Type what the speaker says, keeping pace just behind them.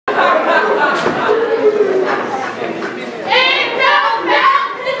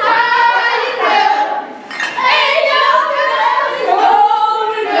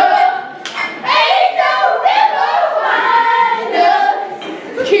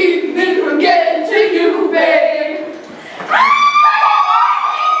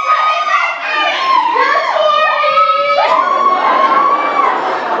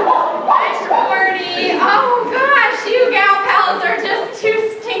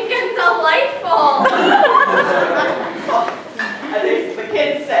musical. As the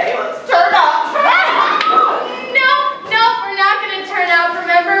kids say, let's turn up. Nope, we're not going to turn up.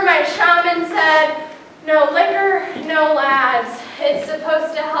 Remember my shaman said, no liquor, no lads. It's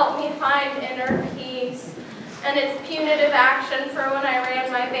supposed to help me find inner peace. And it's punitive action for when I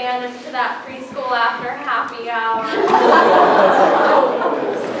ran my van into that preschool after happy hour.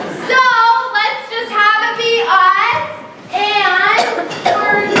 So, let's just have it be us, and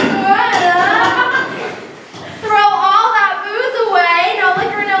we're gonna throw all that booze away. No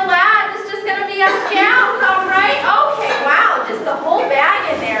liquor, no lads. It's just gonna be us gals, all right? Okay, wow, just the whole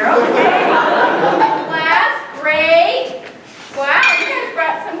bag in there, okay. Class, great. Wow, you guys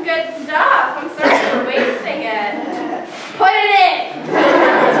brought some good stuff. I'm sorry for wasting it. Put it in.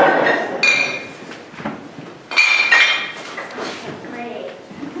 Great.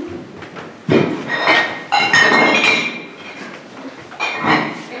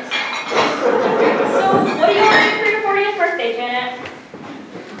 So, what do you want to do for your 40th birthday, Janet?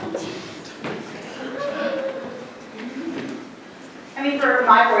 I mean, for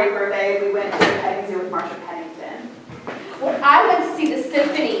my 40th birthday, we went to the petting zoo with Marsha Pennington. Well, I went to see the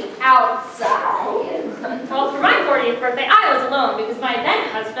symphony outside. Well, for my 40th birthday, I was alone because my then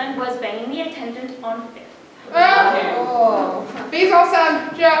husband was banging the attendant on Fifth. Oh, these all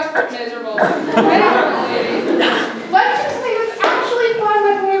sound just miserable. Anyway, let's just say it was actually fun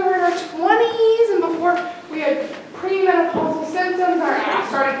like when we were in our 20s and before we had premenopausal symptoms, our ass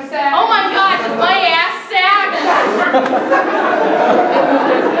started to sag. Oh my God, does my ass sag?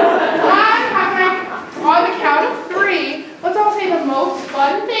 On the count of 3, let's all say the most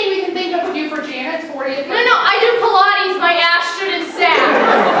fun thing we can think of to do for Janet's 40th birthday. No, I do Pilates. My ass shouldn't sag.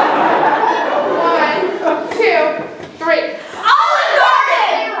 1, 2, 3. Olive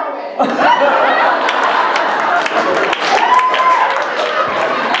Garden!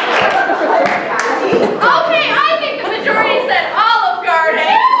 Okay, I think the majority said Olive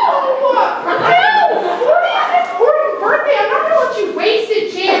Garden. Birthday, I'm not gonna let you waste it,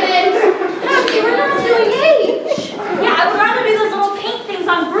 Janet. You were not doing age. Yeah, I would rather do those little paint things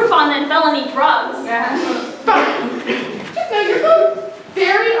on Groupon than felony drugs. Fine. Just know you're both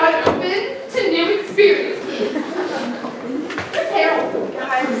very unopen to new experiences. It's terrible,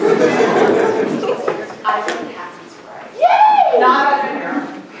 guys. I think Cassie's right. Yay! Not up in here.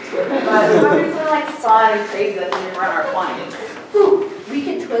 But we're like fun and crazy that we run our 20s. Ooh, we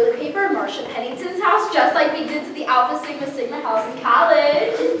could toilet paper Marsha Pennington's house just like we did to the Alpha Sigma house in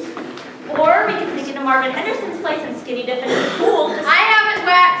college. Or we could sneak into Marvin Henderson's place and skinny dip into the pool. I haven't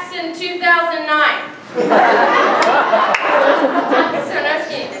waxed in 2009. So no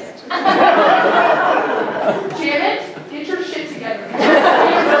skinny dip. Janet, get your shit together.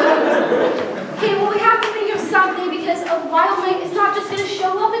 Okay, well we have to think of something because a wild mate is not just going to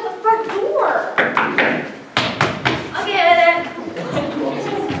show up at the front door. I'll get it.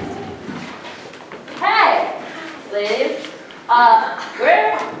 Hey, ladies.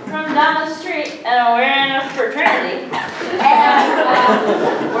 We're from down the street and we're in a fraternity.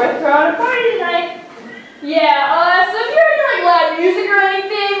 And we're throwing a party tonight. Yeah, so if you're into like loud music or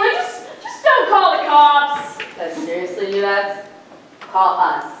anything, like just don't call the cops. But seriously, you guys, call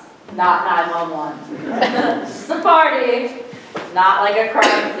us, not 911. It's just a party. Not like a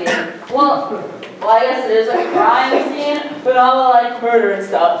crime scene. Well, I guess it is a crime scene, but all like murder and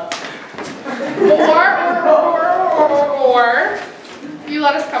stuff. Or you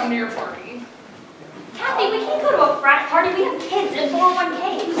let us come to your party. Kathy, we can't go to a frat party. We have kids and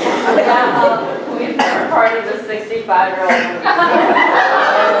 401ks. Yeah, we've never partied with 65-year-old.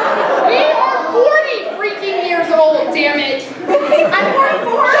 We are 40 freaking years old, damn it. I'm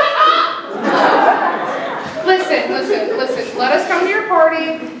 44. Shut up! Listen. Let us come to your party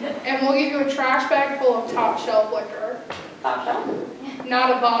and we'll give you a trash bag full of top shelf liquor. Top shelf? Not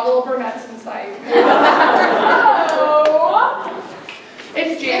a bottle of Burnett's in sight.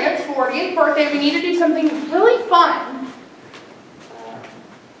 It's Janet's 40th birthday. We need to do something really fun.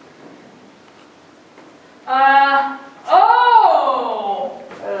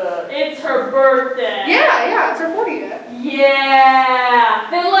 It's her birthday. Yeah, it's her 40th. Yeah.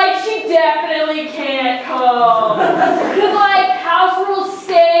 Then, like, she definitely can't come. Because, like, house rules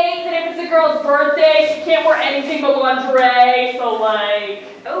state that if it's a girl's birthday, she can't wear anything but lingerie, so, like...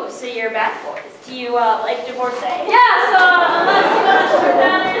 Oh, so you're bad boys. Do you, like divorcee? Yeah, so unless you want to trip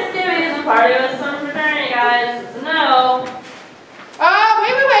down here to Skibby's and party with some fraternity guys, it's a no.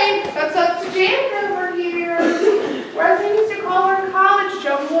 Wait. That's up to Janet over here. Whereas we used to call her in college,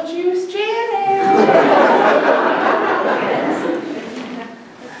 Jungle Juice Janet.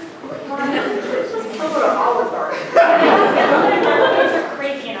 Let's go to Olive Garden. Those are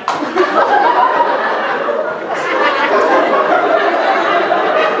crazy enough.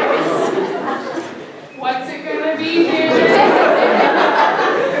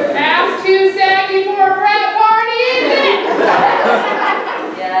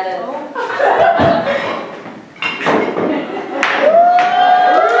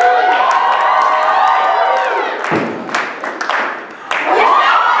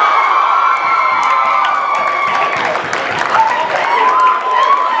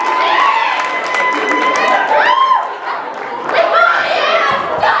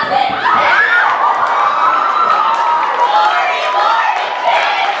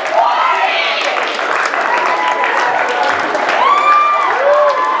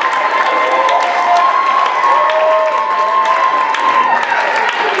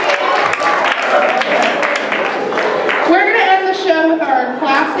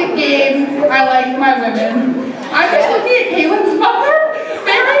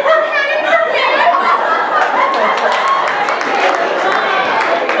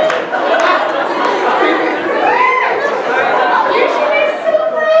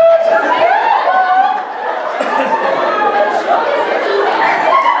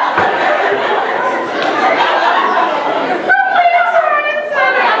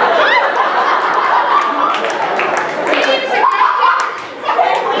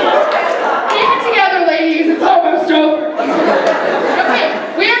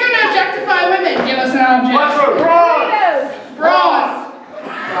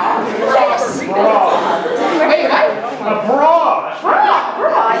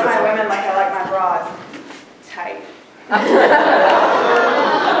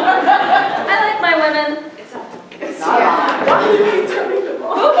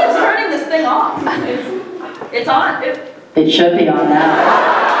 It should be on now.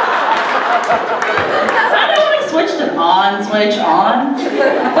 I know when I switched an on switch on.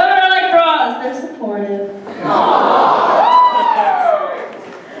 But I like bras, they're supportive.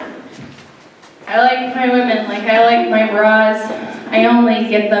 I like my women like I like my bras. I only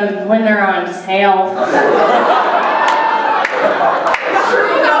get them when they're on sale.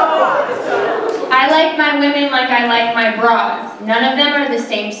 I like my women like I like my bras. None of them are the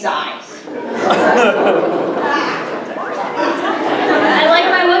same size. I like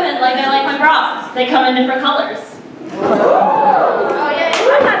my women like I like my bras. They come in different colors. Oh yeah,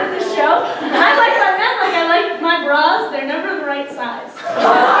 I'm not in this show. I like my men like I like my bras. They're never the right size.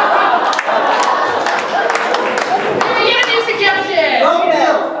 Let me get a new suggestion.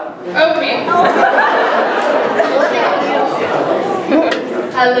 Oatmeal.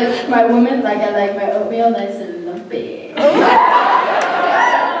 I like my women like I like my oatmeal nice and lumpy.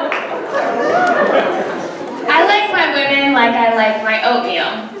 I like my women like I like my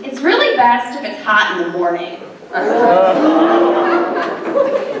oatmeal. It's really best if it's hot in the morning. I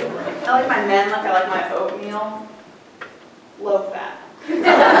like my men like I like my oatmeal. Low fat.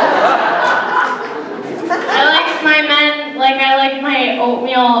 I like my men like I like my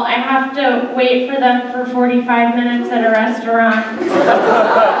oatmeal. I have to wait for them for 45 minutes at a restaurant.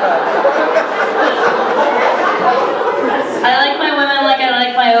 I like my women like I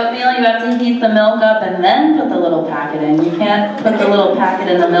like my oatmeal. You have to heat the milk up and then put the little packet in. You can't put the little packet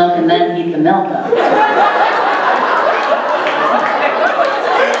in the milk and then heat the milk up.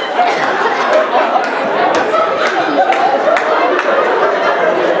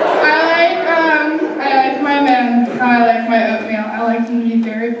 I like my men. I like my oatmeal. I like them to be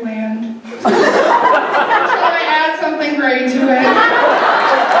very bland. So I add something great to it.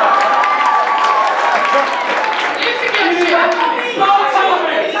 New suggestion.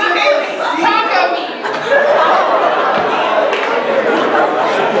 Taco meat.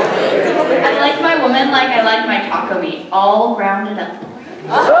 I like my woman like I like my taco meat, all rounded up.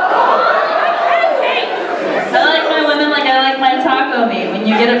 I like my women like I like my taco meat. When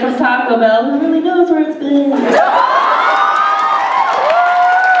you get it from Taco Bell, who really knows where it's been?